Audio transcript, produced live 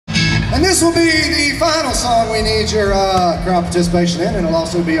And this will be the final song we need your crowd participation in, and it'll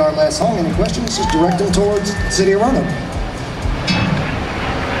also be our last song. Any questions, just direct them towards the city of Roanoke. It's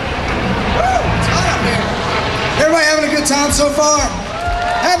hot up here. Everybody having a good time so far?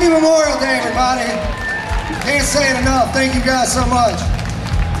 Happy Memorial Day, everybody. Can't say it enough. Thank you guys so much.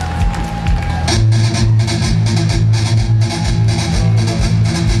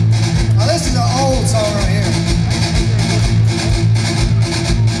 Now this is an old song right here.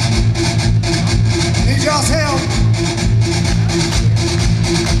 Need y'all's help.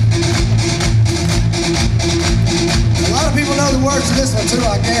 A lot of people know the words to this one too,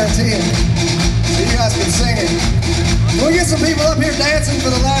 I guarantee it. So you guys can sing it. Can we get some people up here dancing for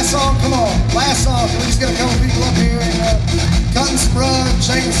the last song? Come on, last song. Can we just get a couple people up here and cutting some rug,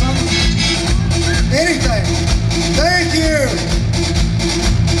 shaking something? Anything. Thank you.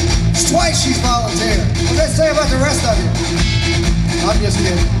 It's twice she's volunteered. What did they say about the rest of you? I'm just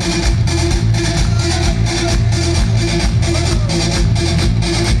kidding.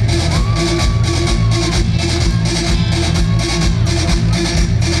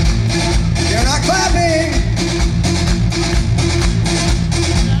 You're not clapping.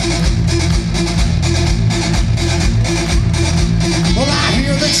 Well, I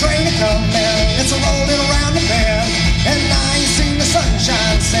hear the train a-comin', it's a-rollin' around the bend, and I ain't seen the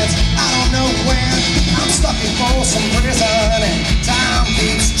sunshine since I don't know when. I'm stuck in Folsome prison, and time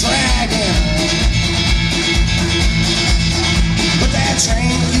keeps dragging. But that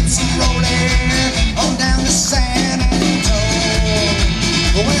train keeps rollin' on down to San Antonio.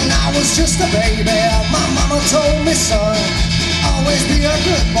 When I was just a baby, my mama told me, son, always be a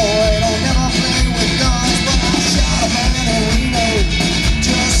good boy, don't never play with guns. But I shot a man in Reno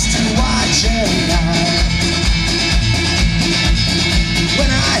just to watch him die. When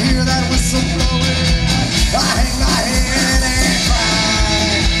I hear that whistle blowing, I hang my head and cry.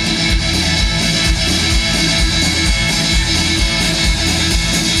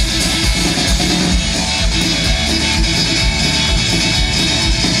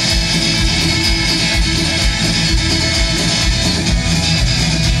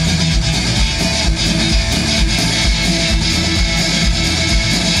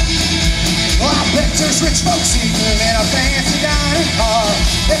 There's rich folks eating in a fancy dining car.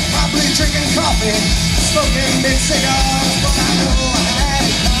 They're probably drinking coffee, smoking big cigars. But I know I had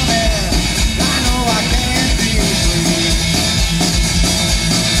it coming. I know I can't be free.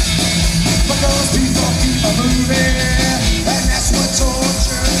 But those people keep on moving, and that's what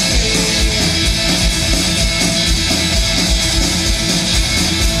tortures me.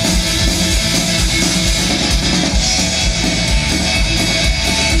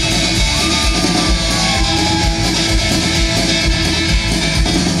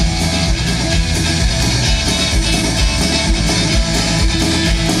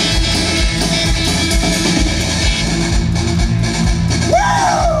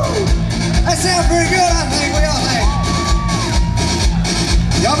 Sounds pretty good, I think. What y'all think?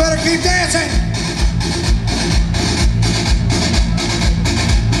 Y'all better keep dancing.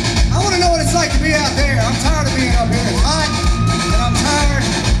 I want to know what it's like to be out there. I'm tired of being up here. It's hot, and I'm tired.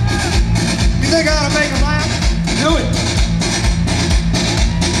 You think I ought to make them laugh? Do it.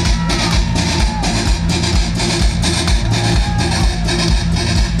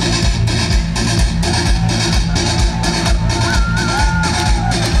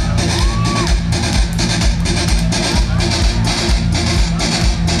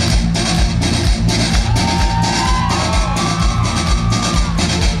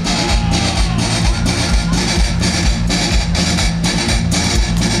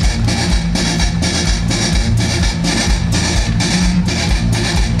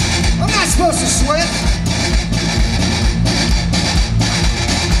 To sweat.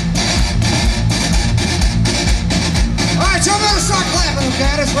 Alright, y'all better start clapping, okay?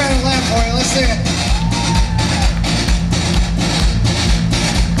 I just ran a lap for you. Let's see it.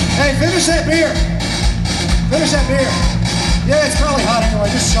 Hey, finish that beer. Finish that beer. Yeah, it's probably hot.